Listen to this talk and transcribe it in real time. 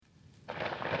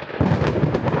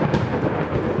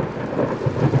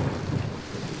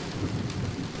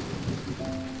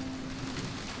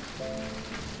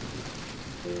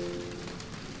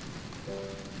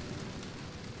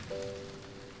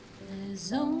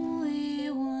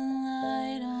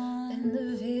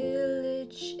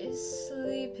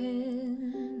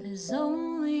There's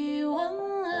only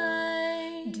one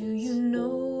light. Do you know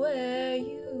where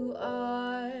you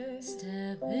are?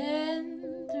 Step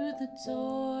in through the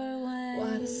doorway.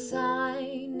 What a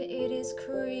sign, it is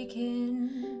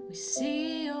creaking. We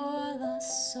see your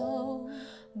lost soul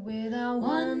With our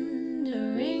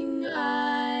wandering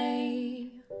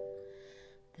eye.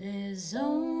 There's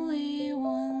only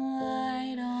one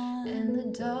light on, and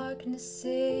the darkness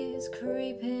is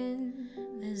creeping.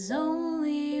 there's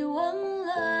only one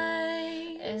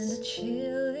light, And a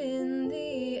chill in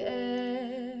the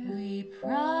air. we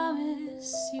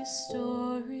promise you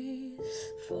stories.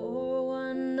 For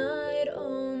one night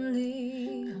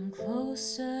only, Come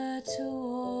closer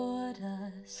toward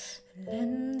us,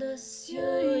 lend us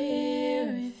your your ear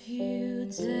ear if you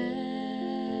dare.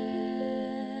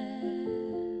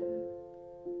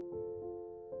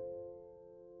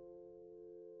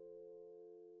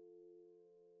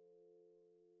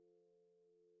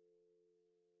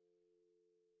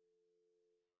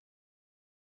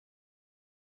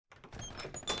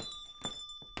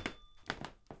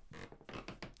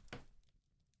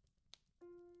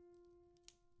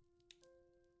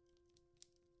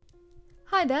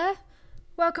 Hi there,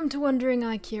 welcome to Wandering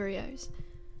Eye Curios.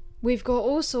 We've got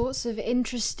all sorts of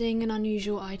interesting and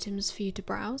unusual items for you to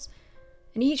browse,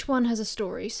 and each one has a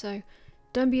story, so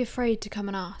don't be afraid to come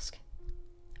and ask.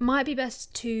 It might be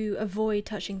best to avoid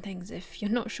touching things if you're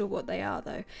not sure what they are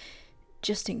though,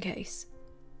 just in case.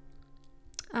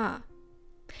 But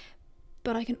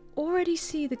I can already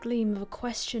see the gleam of a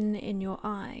question in your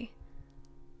eye.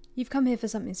 You've come here for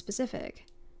something specific.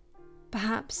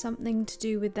 Perhaps something to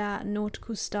do with that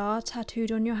nautical star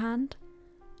tattooed on your hand?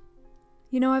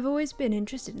 You know, I've always been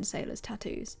interested in sailors'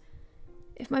 tattoos.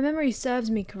 If my memory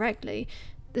serves me correctly,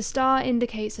 the star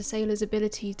indicates a sailor's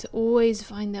ability to always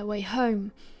find their way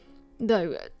home.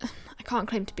 Though, I can't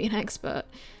claim to be an expert.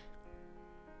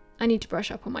 I need to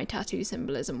brush up on my tattoo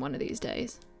symbolism one of these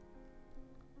days.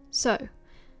 So,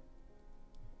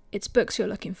 it's books you're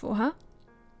looking for, huh?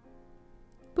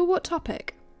 But what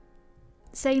topic?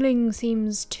 Sailing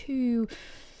seems too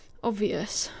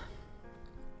obvious.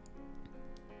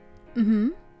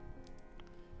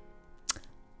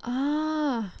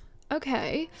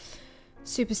 Okay.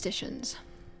 Superstitions.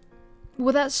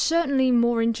 Well, that's certainly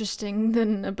more interesting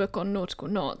than a book on nautical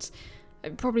knots.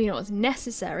 Probably not as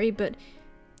necessary, but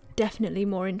definitely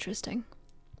more interesting.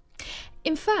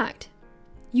 In fact,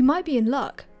 you might be in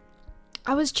luck.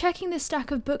 I was checking this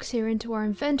stack of books here into our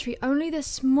inventory only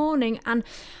this morning, and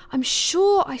I'm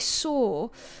sure I saw...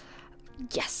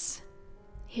 Yes,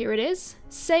 here it is.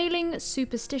 Sailing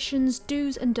Superstitions,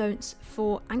 Do's and Don'ts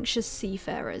for Anxious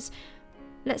Seafarers.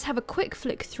 Let's have a quick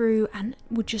flick through and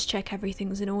we'll just check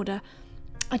everything's in order.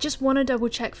 I just want to double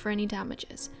check for any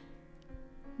damages.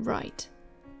 Right.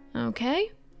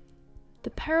 Okay. The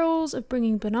perils of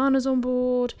bringing bananas on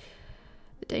board...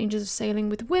 The dangers of sailing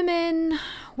with women,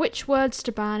 which words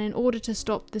to ban in order to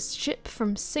stop the ship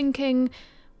from sinking,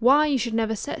 why you should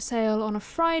never set sail on a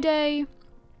Friday,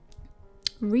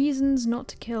 reasons not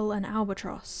to kill an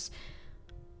albatross.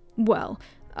 Well,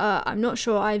 I'm not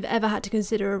sure I've ever had to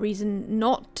consider a reason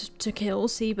not to kill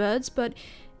seabirds, but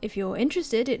if you're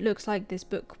interested, it looks like this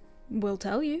book will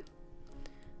tell you.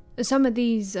 Some of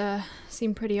these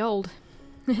seem pretty old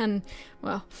and,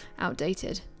 well,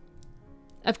 outdated.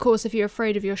 Of course, if you're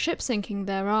afraid of your ship sinking,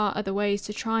 there are other ways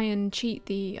to try and cheat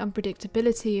the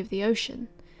unpredictability of the ocean.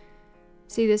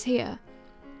 See this here?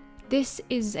 This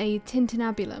is a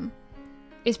tintinnabulum.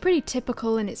 It's pretty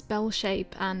typical in its bell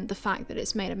shape and the fact that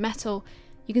it's made of metal.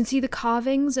 You can see the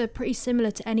carvings are pretty similar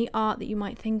to any art that you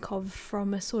might think of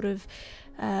from a sort of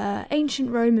ancient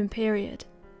Roman period.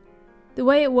 The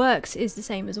way it works is the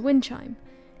same as a wind chime.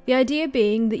 The idea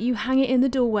being that you hang it in the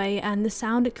doorway and the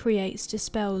sound it creates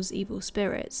dispels evil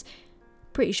spirits.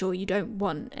 Pretty sure you don't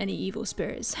want any evil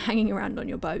spirits hanging around on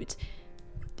your boat.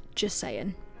 Just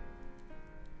saying.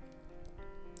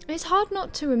 It's hard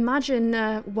not to imagine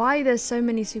why there's so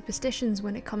many superstitions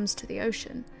when it comes to the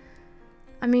ocean.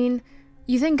 I mean,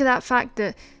 you think of that fact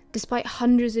that despite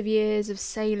hundreds of years of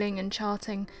sailing and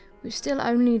charting, we've still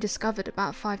only discovered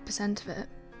about 5% of it.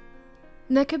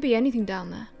 And there could be anything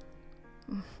down there.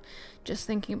 Just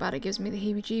thinking about it gives me the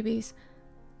heebie-jeebies.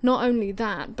 Not only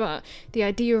that, but the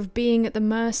idea of being at the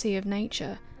mercy of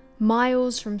nature,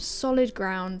 miles from solid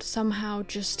ground, somehow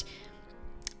just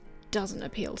doesn't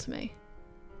appeal to me.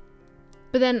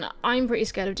 But then, I'm pretty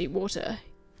scared of deep water,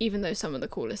 even though some of the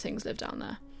coolest things live down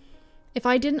there. If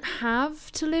I didn't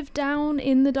have to live down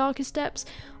in the darkest depths,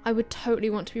 I would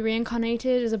totally want to be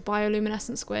reincarnated as a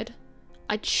bioluminescent squid.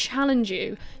 I challenge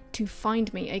you to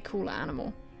find me a cooler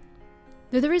animal.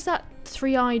 Though there is that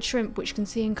three-eyed shrimp which can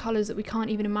see in colours that we can't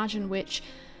even imagine, which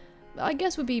I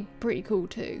guess would be pretty cool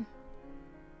too.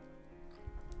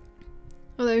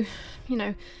 Although,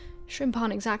 shrimp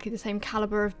aren't exactly the same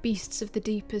calibre of beasts of the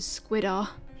deep as squid are.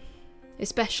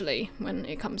 Especially when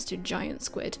it comes to giant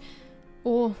squid,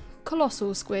 or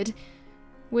colossal squid,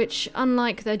 which,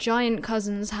 unlike their giant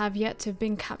cousins, have yet to have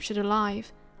been captured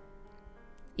alive.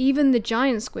 Even the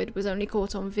giant squid was only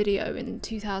caught on video in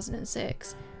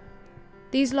 2006.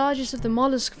 These largest of the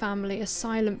mollusk family are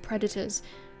silent predators,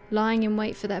 lying in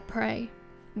wait for their prey.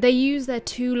 They use their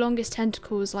two longest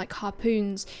tentacles like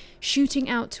harpoons, shooting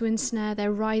out to ensnare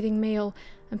their writhing meal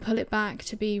and pull it back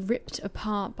to be ripped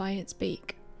apart by its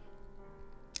beak.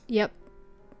 Yep,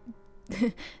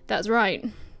 that's right.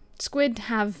 Squid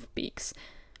have beaks.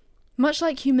 Much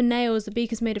like human nails, the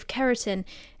beak is made of keratin,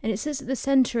 and it sits at the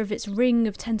centre of its ring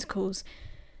of tentacles.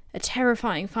 A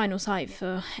terrifying final sight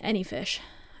for any fish.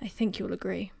 I think you'll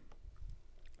agree.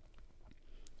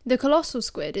 The colossal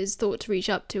squid is thought to reach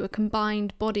up to a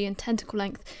combined body and tentacle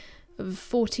length of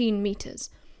 14 metres,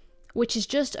 which is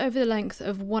just over the length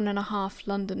of 1.5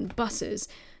 London buses,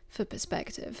 for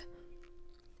perspective.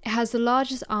 It has the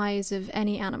largest eyes of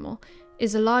any animal,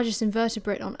 is the largest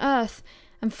invertebrate on Earth,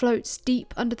 and floats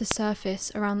deep under the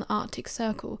surface around the Arctic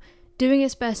Circle, doing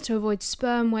its best to avoid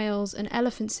sperm whales and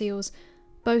elephant seals,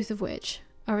 both of which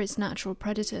are its natural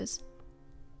predators.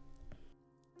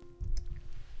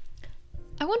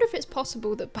 I wonder if it's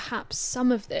possible that perhaps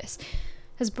some of this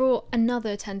has brought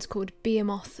another tentacled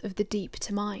behemoth of the deep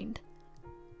to mind.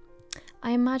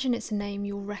 I imagine it's a name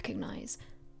you'll recognise.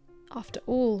 After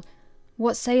all,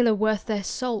 what sailor worth their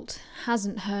salt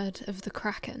hasn't heard of the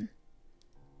Kraken?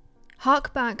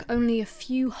 Hark back only a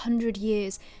few hundred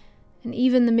years, and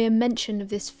even the mere mention of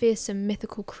this fearsome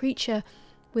mythical creature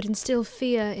would instill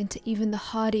fear into even the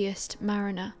hardiest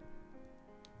mariner.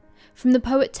 From the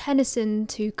poet Tennyson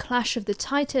to Clash of the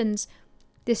Titans,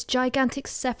 this gigantic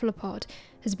cephalopod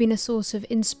has been a source of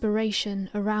inspiration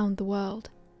around the world.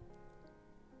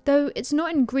 Though it's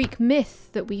not in Greek myth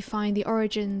that we find the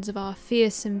origins of our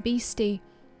fearsome beastie,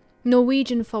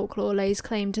 Norwegian folklore lays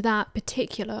claim to that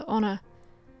particular honour.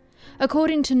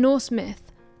 According to Norse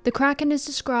myth, the Kraken is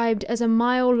described as a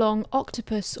mile-long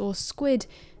octopus or squid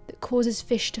that causes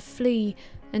fish to flee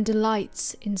and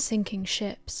delights in sinking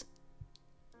ships.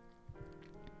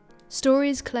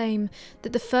 Stories claim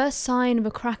that the first sign of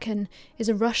a kraken is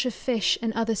a rush of fish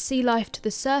and other sea life to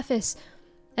the surface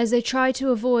as they try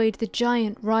to avoid the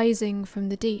giant rising from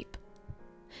the deep.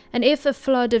 And if a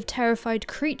flood of terrified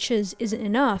creatures isn't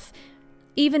enough,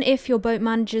 even if your boat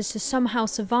manages to somehow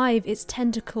survive its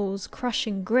tentacles'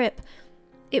 crushing grip,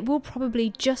 it will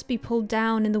probably just be pulled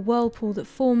down in the whirlpool that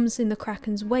forms in the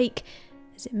kraken's wake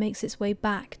as it makes its way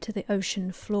back to the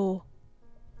ocean floor.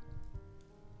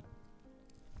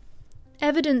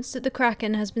 Evidence that the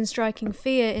Kraken has been striking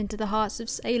fear into the hearts of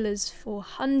sailors for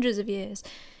hundreds of years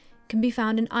can be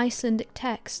found in Icelandic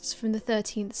texts from the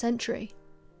 13th century.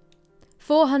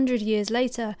 400 years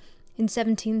later, in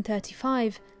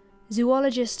 1735,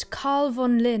 zoologist Carl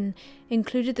von Linné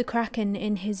included the Kraken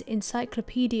in his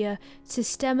Encyclopaedia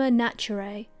Systema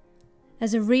Naturae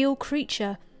as a real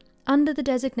creature under the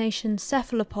designation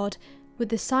cephalopod with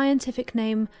the scientific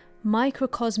name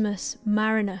Microcosmus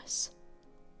marinus.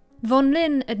 Von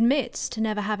Linné admits to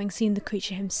never having seen the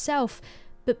creature himself,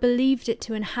 but believed it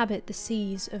to inhabit the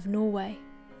seas of Norway.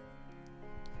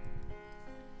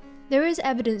 There is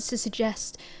evidence to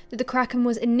suggest that the Kraken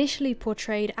was initially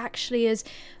portrayed actually as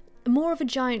more of a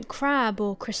giant crab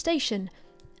or crustacean,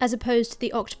 as opposed to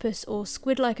the octopus or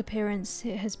squid-like appearance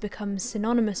it has become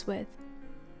synonymous with.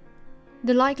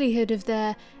 The likelihood of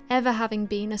there ever having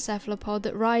been a cephalopod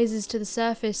that rises to the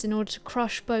surface in order to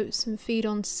crush boats and feed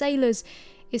on sailors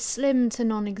is slim to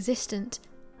non-existent,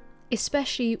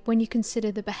 especially when you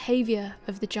consider the behaviour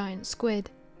of the giant squid,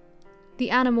 the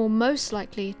animal most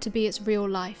likely to be its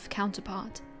real-life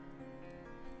counterpart.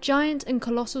 Giant and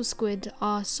colossal squid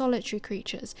are solitary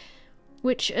creatures,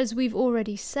 which, as we've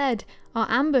already said, are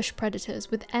ambush predators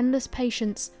with endless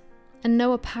patience and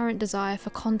no apparent desire for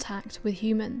contact with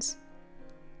humans.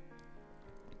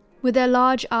 With their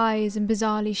large eyes and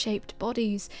bizarrely shaped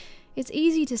bodies, it's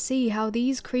easy to see how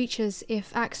these creatures,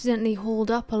 if accidentally hauled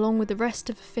up along with the rest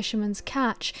of a fisherman's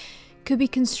catch, could be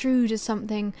construed as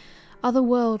something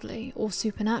otherworldly or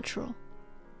supernatural.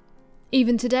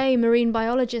 Even today, marine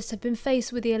biologists have been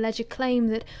faced with the alleged claim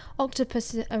that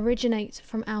octopuses originate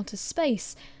from outer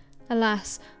space.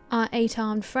 Alas, our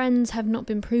 8-armed friends have not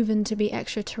been proven to be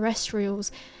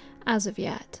extraterrestrials as of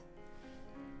yet.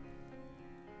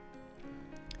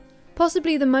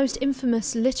 Possibly the most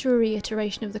infamous literary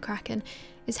iteration of the Kraken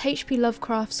is H.P.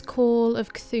 Lovecraft's Call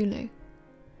of Cthulhu.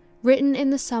 Written in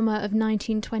the summer of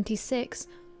 1926,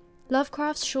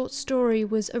 Lovecraft's short story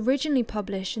was originally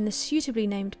published in the suitably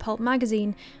named pulp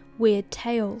magazine Weird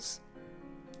Tales.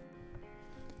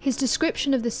 His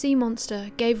description of the sea monster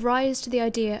gave rise to the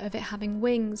idea of it having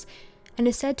wings, and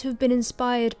is said to have been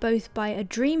inspired both by a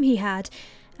dream he had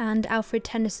and Alfred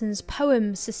Tennyson's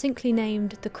poem succinctly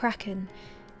named The Kraken,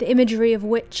 the imagery of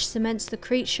which cements the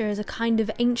creature as a kind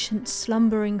of ancient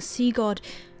slumbering sea god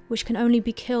which can only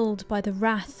be killed by the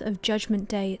wrath of Judgment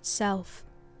Day itself.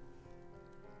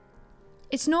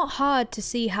 It's not hard to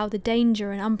see how the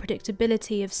danger and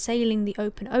unpredictability of sailing the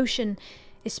open ocean,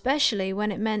 especially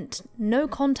when it meant no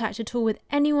contact at all with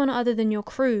anyone other than your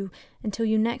crew until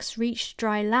you next reached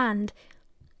dry land,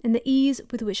 and the ease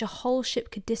with which a whole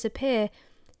ship could disappear,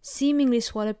 seemingly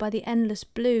swallowed by the endless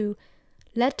blue,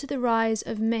 led to the rise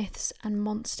of myths and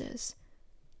monsters.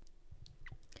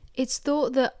 It's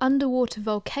thought that underwater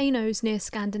volcanoes near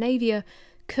Scandinavia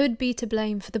could be to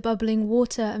blame for the bubbling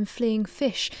water and fleeing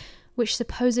fish which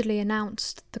supposedly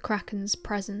announced the Kraken's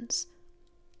presence.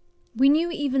 We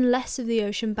knew even less of the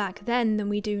ocean back then than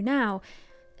we do now,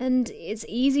 and it's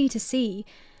easy to see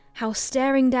how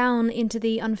staring down into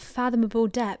the unfathomable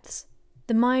depths,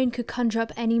 the mind could conjure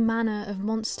up any manner of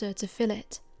monster to fill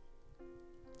it.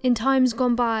 In times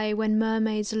gone by, when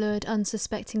mermaids lured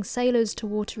unsuspecting sailors to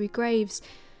watery graves,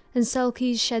 and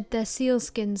selkies shed their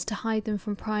sealskins to hide them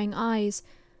from prying eyes,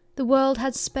 the world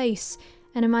had space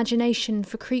and imagination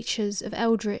for creatures of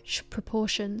eldritch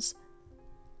proportions.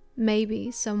 Maybe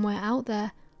somewhere out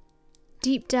there,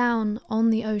 deep down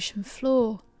on the ocean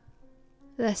floor,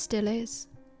 there still is.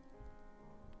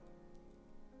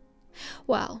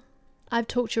 Well, I've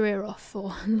talked your ear off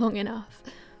for long enough.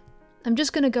 I'm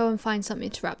just going to go and find something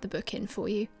to wrap the book in for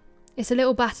you. It's a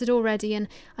little battered already, and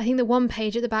I think the one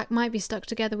page at the back might be stuck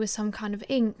together with some kind of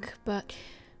ink, but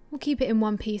we'll keep it in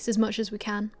one piece as much as we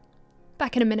can.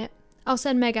 Back in a minute. I'll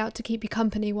send Meg out to keep you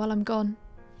company while I'm gone.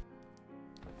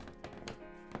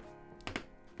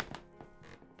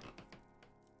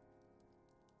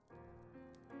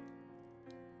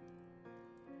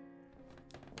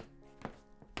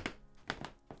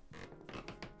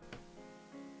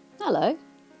 Hello.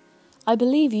 I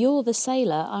believe you're the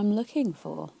sailor I'm looking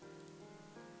for.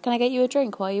 Can I get you a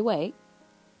drink while you wait?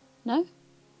 No?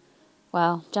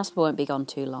 Well, Jasper won't be gone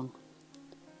too long.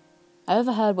 I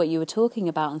overheard what you were talking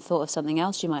about and thought of something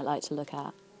else you might like to look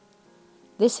at.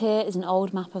 This here is an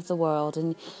old map of the world,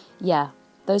 and yeah,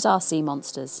 those are sea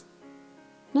monsters.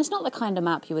 And it's not the kind of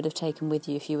map you would have taken with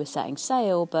you if you were setting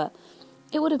sail, but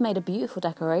it would have made a beautiful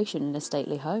decoration in a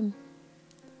stately home.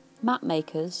 Map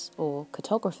makers, or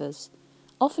cartographers,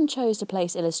 often chose to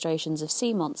place illustrations of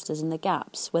sea monsters in the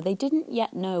gaps where they didn't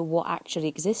yet know what actually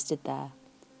existed there.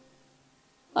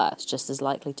 Well, it's just as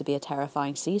likely to be a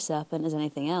terrifying sea serpent as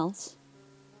anything else.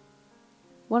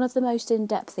 One of the most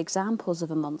in-depth examples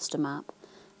of a monster map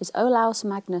is Olaus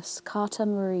Magnus Carta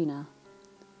Marina.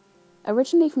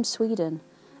 Originally from Sweden,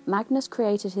 Magnus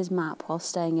created his map while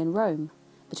staying in Rome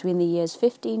between the years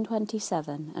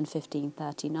 1527 and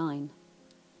 1539.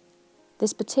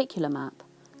 This particular map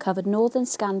covered northern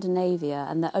Scandinavia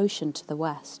and the ocean to the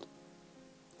west.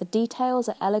 The details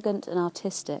are elegant and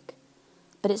artistic,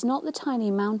 but it's not the tiny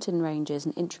mountain ranges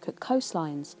and intricate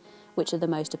coastlines which are the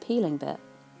most appealing bit.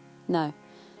 No,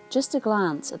 just a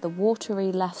glance at the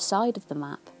watery left side of the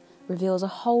map reveals a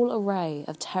whole array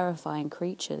of terrifying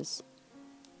creatures.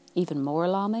 Even more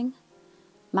alarming,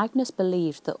 Magnus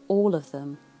believed that all of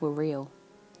them were real.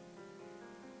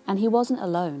 And he wasn't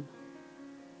alone.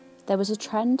 There was a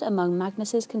trend among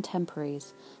Magnus's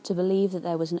contemporaries to believe that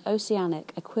there was an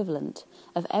oceanic equivalent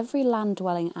of every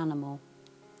land-dwelling animal.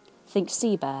 Think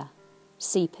sea bear,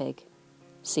 sea pig,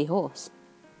 sea horse.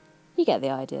 You get the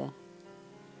idea.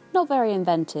 Not very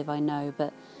inventive, I know,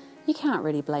 but you can't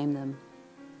really blame them.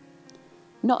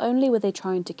 Not only were they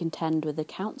trying to contend with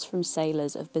accounts from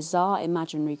sailors of bizarre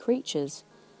imaginary creatures,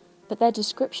 but their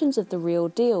descriptions of the real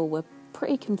deal were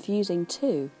pretty confusing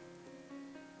too.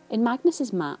 In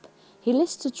Magnus's map, he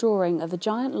lists a drawing of a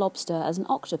giant lobster as an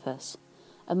octopus,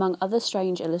 among other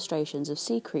strange illustrations of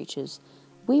sea creatures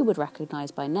we would recognise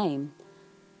by name,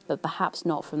 but perhaps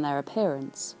not from their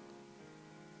appearance.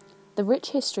 The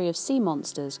rich history of sea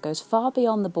monsters goes far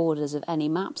beyond the borders of any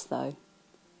maps, though.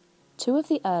 Two of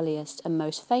the earliest and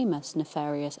most famous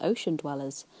nefarious ocean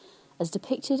dwellers, as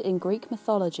depicted in Greek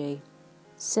mythology,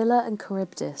 Scylla and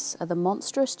Charybdis, are the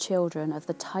monstrous children of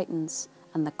the Titans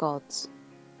and the gods.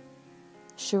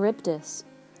 Charybdis,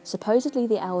 supposedly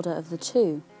the elder of the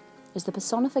two, is the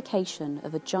personification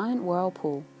of a giant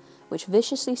whirlpool which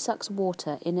viciously sucks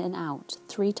water in and out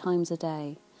 3 times a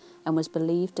day and was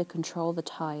believed to control the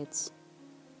tides.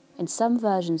 In some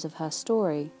versions of her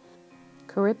story,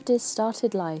 Charybdis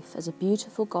started life as a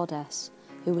beautiful goddess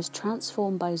who was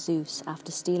transformed by Zeus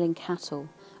after stealing cattle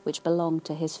which belonged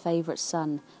to his favourite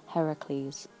son,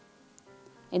 Heracles.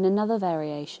 In another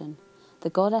variation, the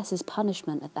goddess's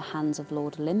punishment at the hands of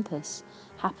Lord Olympus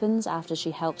happens after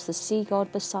she helps the sea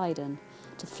god Poseidon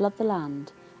to flood the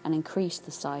land and increase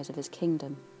the size of his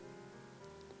kingdom.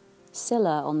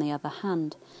 Scylla, on the other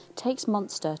hand, takes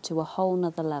Monster to a whole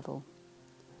nother level.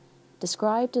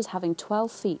 Described as having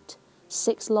 12 feet,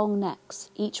 6 long necks,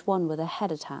 each one with a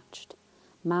head attached,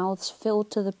 mouths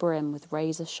filled to the brim with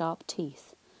razor-sharp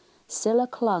teeth, Scylla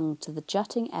clung to the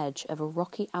jutting edge of a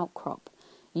rocky outcrop,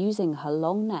 using her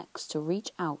long necks to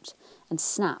reach out and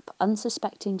snap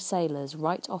unsuspecting sailors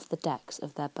right off the decks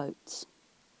of their boats.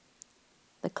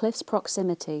 The cliff's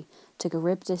proximity to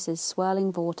Charybdis's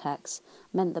swirling vortex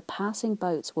meant that passing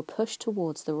boats were pushed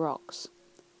towards the rocks.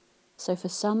 So for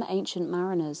some ancient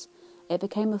mariners, it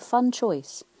became a fun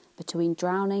choice between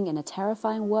drowning in a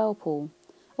terrifying whirlpool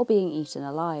or being eaten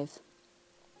alive.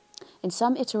 In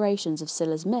some iterations of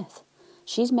Scylla's myth,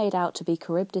 she's made out to be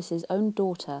Charybdis's own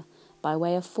daughter by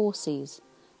way of Phorcys,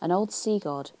 an old sea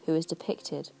god who is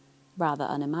depicted, rather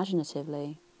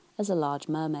unimaginatively, as a large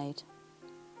mermaid.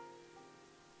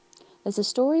 There's a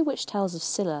story which tells of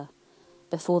Scylla,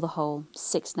 before the whole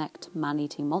 6-necked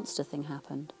man-eating monster thing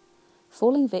happened,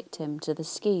 falling victim to the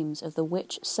schemes of the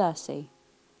witch Circe,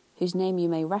 whose name you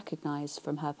may recognise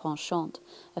from her penchant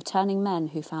of turning men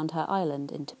who found her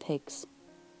island into pigs.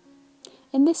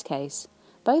 In this case,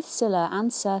 both Scylla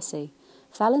and Circe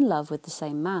fell in love with the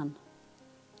same man.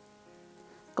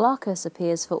 Glaucus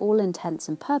appears for all intents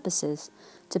and purposes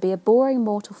to be a boring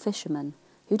mortal fisherman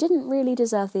who didn't really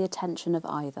deserve the attention of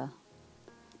either.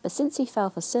 But since he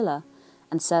fell for Scylla,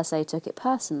 and Circe took it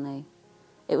personally,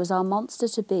 it was our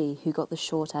monster-to-be who got the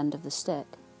short end of the stick.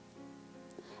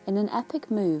 In an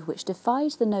epic move which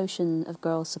defies the notion of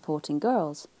girls supporting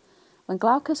girls, when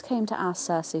Glaucus came to ask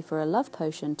Circe for a love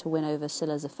potion to win over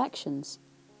Scylla's affections,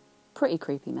 pretty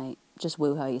creepy, mate, just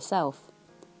woo her yourself,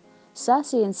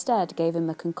 Circe instead gave him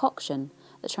a concoction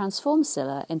that transformed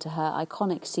Scylla into her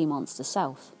iconic sea monster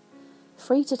self,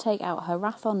 free to take out her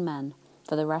wrath on men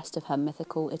for the rest of her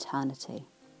mythical eternity.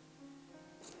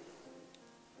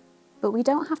 But we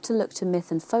don't have to look to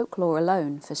myth and folklore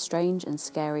alone for strange and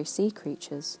scary sea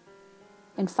creatures.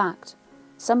 In fact,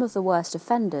 some of the worst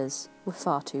offenders were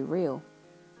far too real.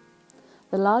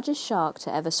 The largest shark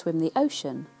to ever swim the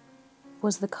ocean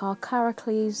was the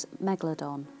Carcharocles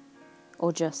megalodon,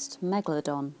 or just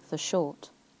Megalodon for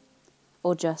short,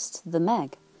 or just the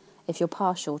Meg if you're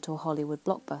partial to a Hollywood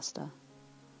blockbuster.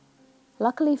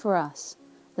 Luckily for us,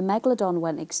 the Megalodon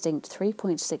went extinct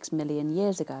 3.6 million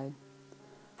years ago.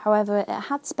 However, it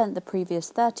had spent the previous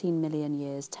 13 million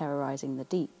years terrorising the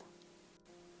deep.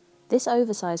 This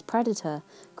oversized predator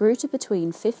grew to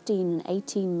between 15 and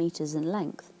 18 metres in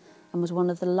length and was one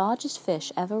of the largest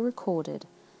fish ever recorded,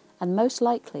 and most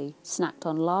likely snacked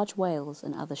on large whales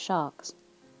and other sharks.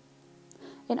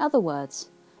 In other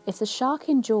words, if the shark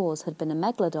in Jaws had been a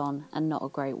megalodon and not a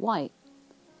great white,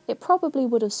 it probably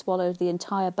would have swallowed the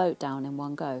entire boat down in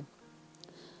one go.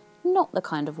 Not the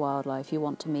kind of wildlife you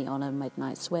want to meet on a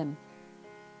midnight swim.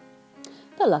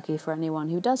 But lucky for anyone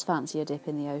who does fancy a dip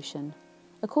in the ocean,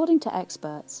 according to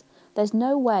experts, there's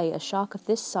no way a shark of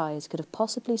this size could have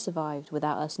possibly survived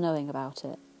without us knowing about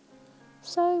it.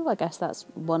 So I guess that's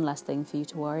one less thing for you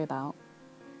to worry about.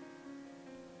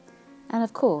 And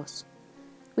of course,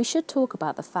 we should talk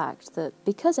about the fact that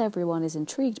because everyone is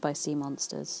intrigued by sea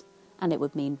monsters, and it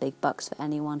would mean big bucks for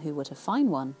anyone who were to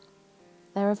find one,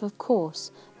 there have of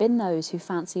course been those who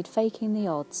fancied faking the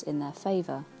odds in their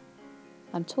favour.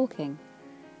 I'm talking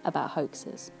about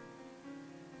hoaxes.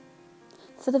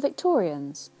 For the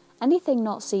Victorians, anything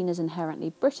not seen as inherently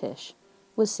British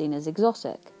was seen as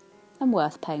exotic and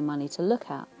worth paying money to look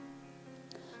at.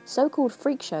 So-called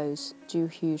freak shows drew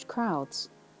huge crowds,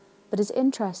 but as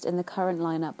interest in the current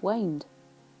lineup waned,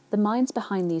 the minds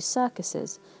behind these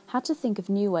circuses had to think of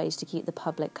new ways to keep the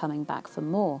public coming back for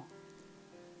more.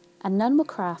 And none were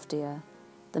craftier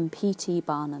than P.T.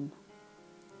 Barnum.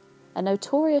 A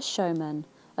notorious showman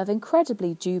of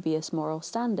incredibly dubious moral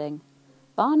standing,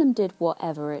 Barnum did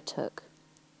whatever it took.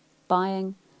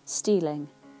 Buying, stealing,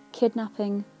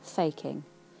 kidnapping, faking,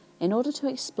 in order to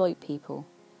exploit people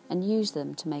and use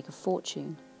them to make a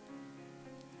fortune.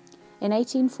 In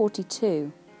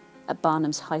 1842, at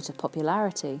Barnum's height of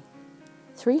popularity,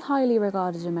 3 highly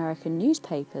regarded American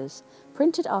newspapers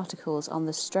printed articles on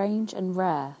the strange and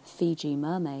rare Fiji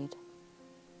mermaid.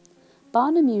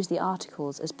 Barnum used the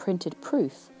articles as printed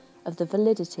proof of the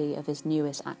validity of his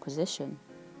newest acquisition,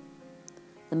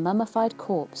 the mummified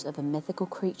corpse of a mythical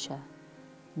creature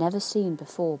never seen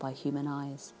before by human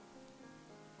eyes.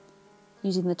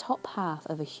 Using the top half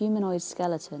of a humanoid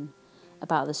skeleton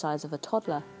about the size of a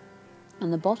toddler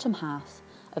and the bottom half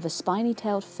of a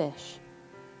spiny-tailed fish,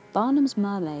 Barnum's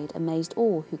mermaid amazed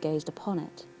all who gazed upon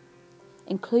it,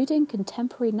 including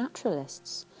contemporary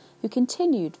naturalists who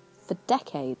continued for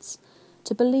decades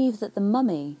to believe that the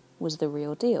mummy was the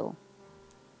real deal.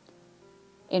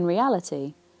 In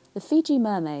reality, the Fiji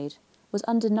mermaid was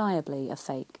undeniably a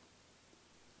fake.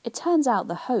 It turns out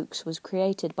the hoax was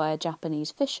created by a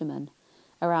Japanese fisherman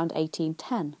around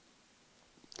 1810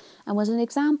 and was an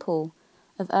example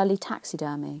of early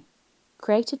taxidermy,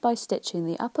 created by stitching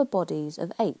the upper bodies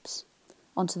of apes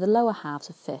onto the lower halves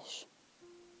of fish.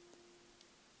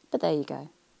 But there you go.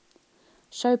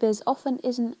 Showbiz often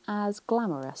isn't as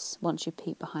glamorous once you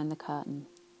peek behind the curtain.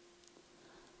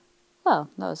 Well,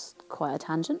 that was quite a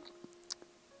tangent.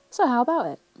 So how about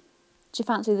it? Do you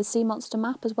fancy the sea monster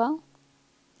map as well?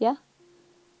 Yeah?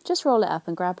 Just roll it up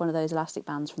and grab one of those elastic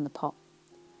bands from the pot.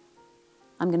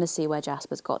 I'm going to see where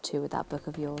Jasper's got to with that book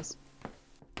of yours.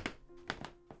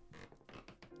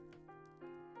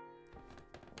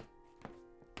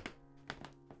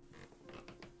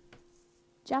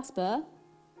 Jasper?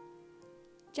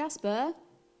 Jasper?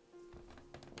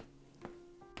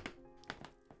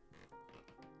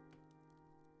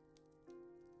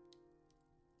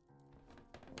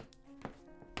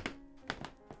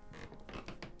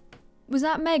 Was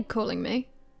that Meg calling me?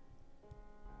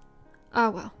 Ah,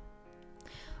 well.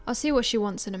 I'll see what she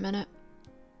wants in a minute.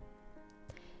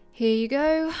 Here you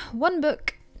go. One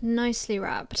book, nicely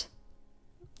wrapped.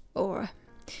 Or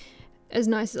as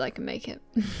nice as I can make it.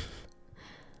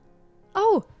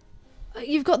 Oh,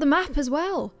 you've got the map as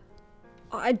well.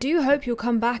 I do hope you'll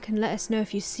come back and let us know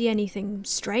if you see anything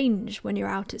strange when you're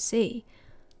out at sea.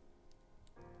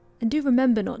 And do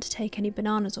remember not to take any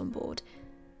bananas on board.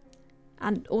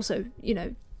 And also,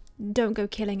 don't go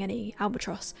killing any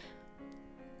albatross.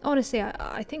 Honestly,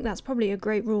 I think that's probably a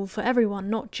great rule for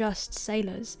everyone, not just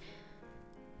sailors.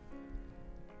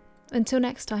 Until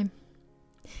next time.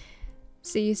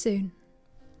 See you soon.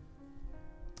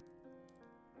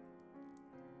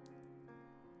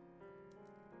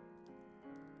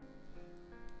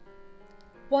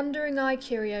 Wandering Eye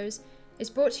Curios is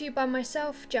brought to you by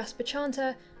myself, Jasper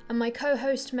Chanter, and my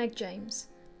co-host Meg James.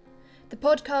 The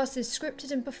podcast is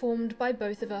scripted and performed by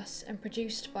both of us and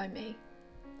produced by me.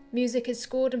 Music is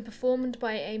scored and performed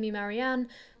by Amy Marianne,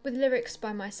 with lyrics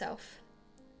by myself.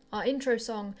 Our intro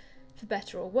song, For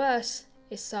Better or Worse,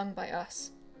 is sung by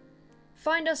us.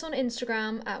 Find us on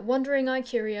Instagram at Wandering Eye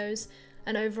Curios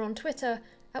and over on Twitter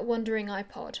at Wandering Eye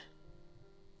Pod.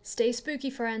 Stay spooky,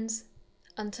 friends.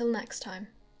 Until next time.